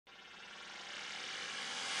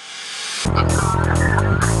MacVoices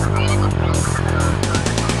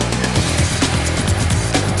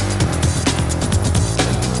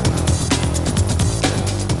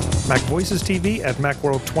TV at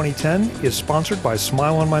Macworld 2010 is sponsored by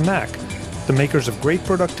Smile on My Mac, the makers of great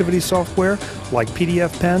productivity software like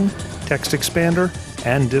PDF Pen, Text Expander,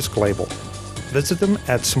 and Disk Label. Visit them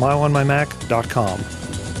at smileonmymac.com.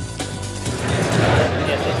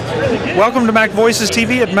 Welcome to MacVoices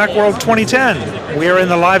TV at Macworld 2010. We are in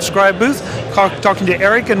the Livescribe booth talking to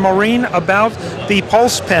Eric and Maureen about the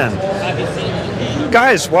Pulse Pen.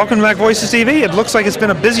 Guys, welcome to MacVoices TV. It looks like it's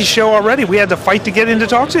been a busy show already. We had to fight to get in to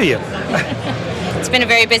talk to you. It's been a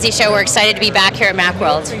very busy show. We're excited to be back here at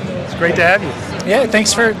Macworld. It's great to have you. Yeah,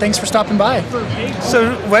 thanks for stopping by.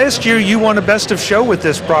 So last year you won a Best of Show with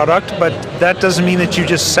this product, but that doesn't mean that you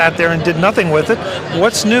just sat there and did nothing with it.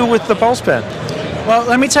 What's new with the Pulse Pen? Well,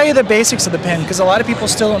 let me tell you the basics of the pen, because a lot of people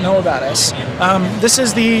still don't know about us. This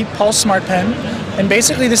is the Pulse Smartpen, and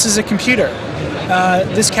basically this is a computer.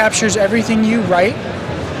 This captures everything you write,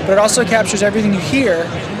 but it also captures everything you hear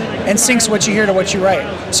and syncs what you hear to what you write.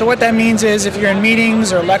 So what that means is if you're in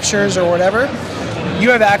meetings or lectures or whatever,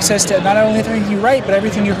 you have access to not only everything you write, but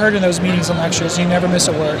everything you heard in those meetings and lectures. You never miss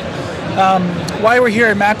a word. Why we're here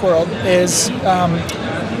at Macworld is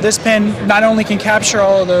this pen not only can capture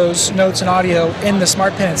all of those notes and audio in the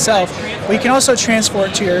Smart Pen itself, but you can also transfer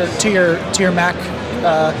it to your Mac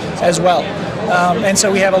as well. And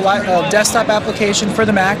so we have a desktop application for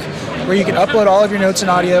the Mac where you can upload all of your notes and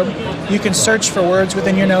audio. You can search for words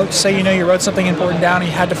within your notes. Say you wrote something important down and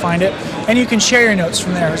you had to find it, and you can share your notes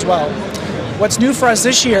from there as well. What's new for us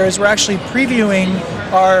this year is we're actually previewing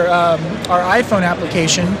our iPhone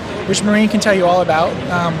application, which Maureen can tell you all about,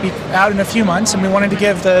 be out in a few months, and we wanted to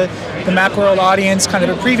give the Macworld audience kind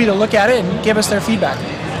of a preview to look at it and give us their feedback.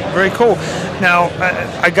 Very cool. Now,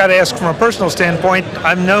 I got to ask from a personal standpoint,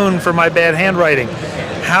 I'm known for my bad handwriting.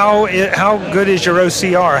 How good is your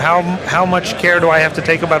OCR? How much care do I have to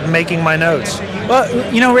take about making my notes? Well,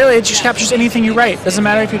 really it just captures anything you write. Doesn't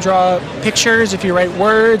matter if you draw pictures, if you write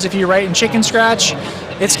words, if you write in Chicken Scratch,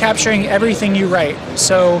 it's capturing everything you write.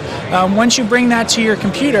 So once you bring that to your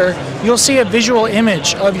computer, you'll see a visual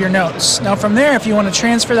image of your notes. Now from there, if you want to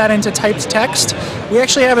transfer that into typed text, we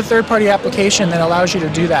actually have a third-party application that allows you to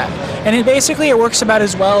do that. And it works about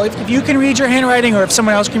as well. If you can read your handwriting, or if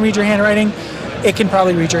someone else can read your handwriting, it can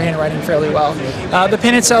probably read your handwriting fairly well. The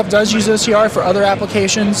pen itself does use OCR for other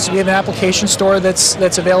applications. We have an application store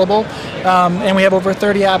that's available, and we have over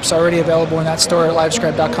 30 apps already available in that store at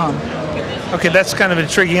livescribe.com. Okay, that's kind of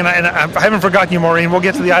intriguing, and I haven't forgotten you, Maureen. We'll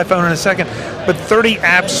get to the iPhone in a second. But 30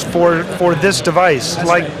 apps for this device, that's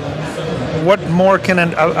like, right. What more can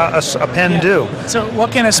a pen do? So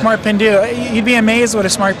what can a smart pen do? You'd be amazed what a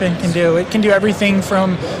smart pen can do. It can do everything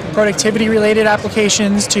from productivity-related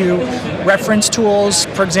applications to reference tools.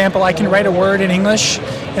 For example, I can write a word in English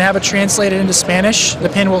and have it translated into Spanish. The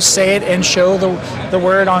pen will say it and show the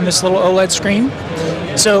word on this little OLED screen.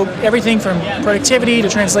 So everything from productivity to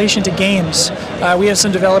translation to games. We have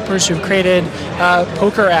some developers who've created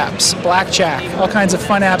poker apps, blackjack, all kinds of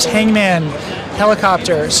fun apps, Hangman,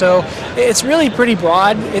 Helicopter. So it's really pretty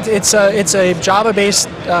broad. It's a Java-based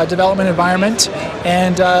development environment,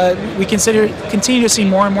 and we continue to see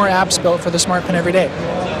more and more apps built for the Smart Pen every day.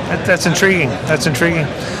 That's intriguing. That's intriguing.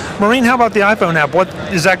 Maureen, how about the iPhone app? What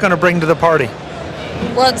is that going to bring to the party?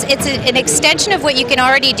 Well, it's an extension of what you can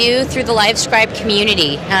already do through the Livescribe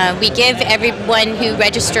community. We give everyone who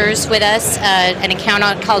registers with us an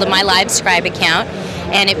account called a My Livescribe account,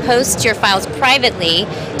 and it posts your files privately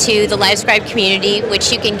to the Livescribe community,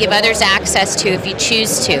 which you can give others access to if you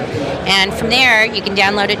choose to. And from there, you can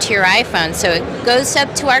download it to your iPhone. So it goes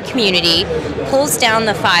up to our community, pulls down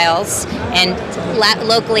the files, and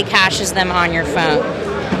locally caches them on your phone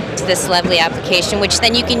to this lovely application, which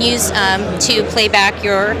then you can use to play back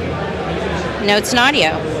your notes and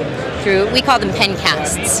audio through, we call them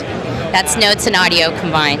pencasts. That's notes and audio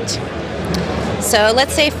combined. So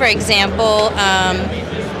let's say, for example,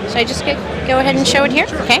 should I just go ahead and show it here?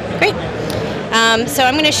 Okay, great. So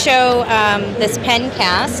I'm going to show this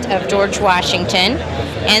pencast of George Washington.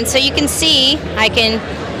 And so you can see I can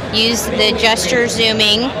use the gesture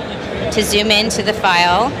zooming to zoom into the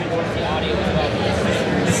file.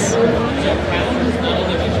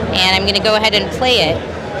 And I'm going to go ahead and play it.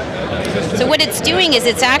 So what it's doing is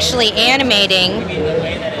it's actually animating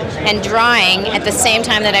and drawing at the same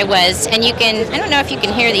time that I was. And you can, I don't know if you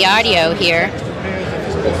can hear the audio here.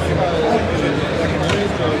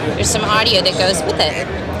 there's some audio that goes with it.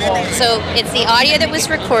 So it's the audio that was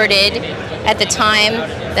recorded at the time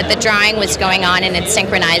that the drawing was going on, and it's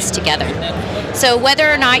synchronized together. So whether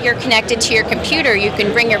or not you're connected to your computer, you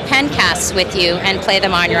can bring your pencasts with you and play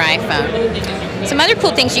them on your iPhone. Some other cool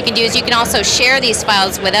things you can do is you can also share these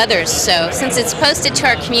files with others. So since it's posted to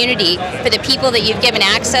our community, for the people that you've given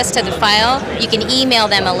access to the file, you can email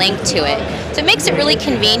them a link to it. So it makes it really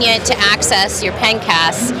convenient to access your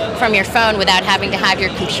pencasts from your phone without having to have your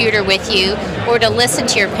computer with you, or to listen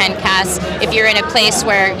to your pencasts if you're in a place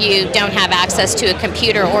where you don't have access to a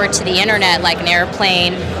computer or to the internet, like an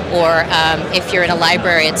airplane, or if you're in a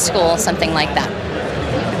library at school, something like that.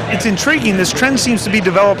 It's intriguing. This trend seems to be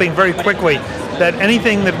developing very quickly, that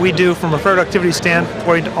anything that we do from a productivity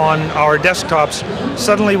standpoint on our desktops,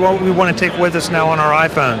 suddenly what we want to take with us now on our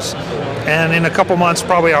iPhones. And in a couple months,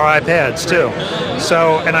 probably our iPads too.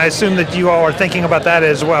 So, and I assume that you all are thinking about that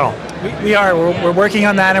as well. We are. We're working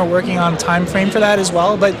on that, and we're working on a time frame for that as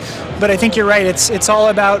well. But I think you're right. It's all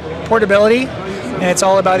about portability, and it's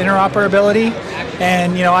all about interoperability.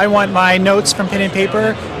 And I want my notes from pen and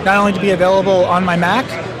paper not only to be available on my Mac,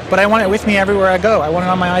 but I want it with me everywhere I go. I want it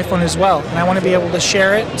on my iPhone as well, and I want to be able to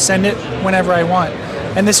share it, send it whenever I want.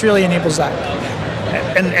 And this really enables that.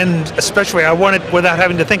 And especially, I want it without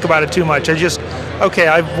having to think about it too much.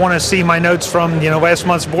 I want to see my notes from last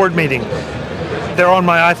month's board meeting. They're on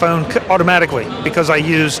my iPhone automatically because I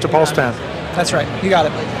used a Pulse Pen. That's right. You got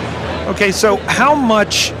it. Okay, so how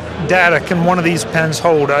much data can one of these pens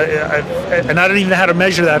hold? And I don't even know how to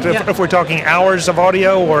measure that. Yeah. If we're talking hours of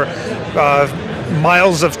audio or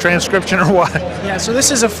miles of transcription or what? Yeah, so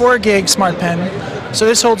this is a 4 gig smart pen. So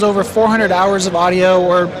this holds over 400 hours of audio,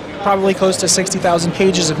 or probably close to 60,000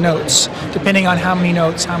 pages of notes, depending on how many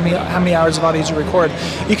notes, how many hours of audio you record.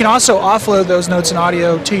 You can also offload those notes and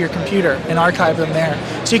audio to your computer and archive them there.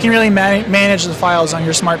 So you can really manage the files on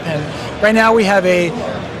your smart pen. Right now we have a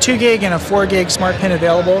 2 gig and a 4 gig smart pen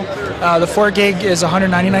available. The 4 gig is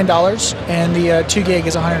 $199 and the 2 gig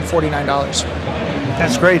is $149.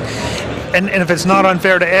 That's great. And if it's not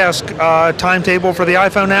unfair to ask, timetable for the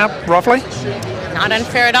iPhone app, roughly? Not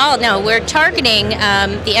unfair at all. No, we're targeting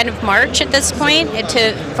the end of March at this point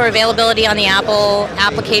for availability on the Apple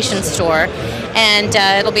application store, and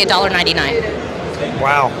it'll be $1.99.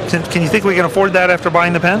 Wow. Can you think we can afford that after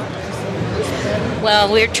buying the pen? Well,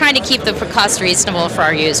 we're trying to keep the cost reasonable for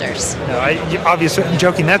our users. No, obviously, I'm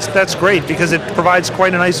joking. That's great because it provides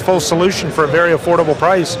quite a nice full solution for a very affordable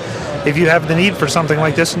price. If you have the need for something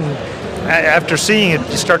like this, and after seeing it,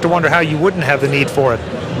 you start to wonder how you wouldn't have the need for it.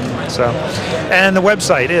 So, and the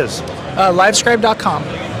website is? Livescribe.com.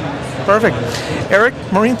 Perfect. Eric,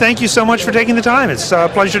 Maureen, thank you so much for taking the time. It's a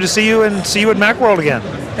pleasure to see you and see you at Macworld again.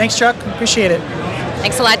 Thanks, Chuck. Appreciate it.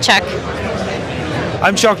 Thanks a lot, Chuck.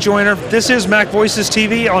 I'm Chuck Joyner. This is MacVoices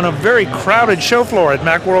TV on a very crowded show floor at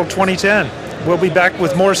Macworld 2010. We'll be back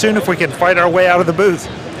with more soon if we can fight our way out of the booth.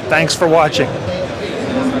 Thanks for watching.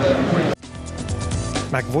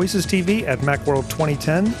 MacVoices TV at Macworld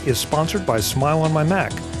 2010 is sponsored by Smile on My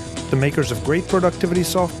Mac, the makers of great productivity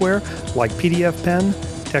software like PDF Pen,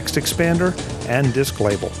 Text Expander, and Disk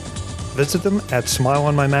Label. Visit them at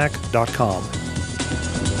smileonmymac.com.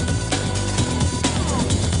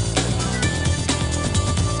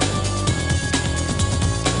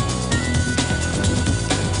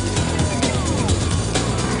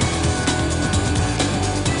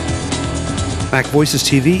 MacVoices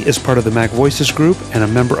TV is part of the MacVoices Group and a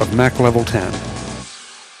member of Mac Level 10.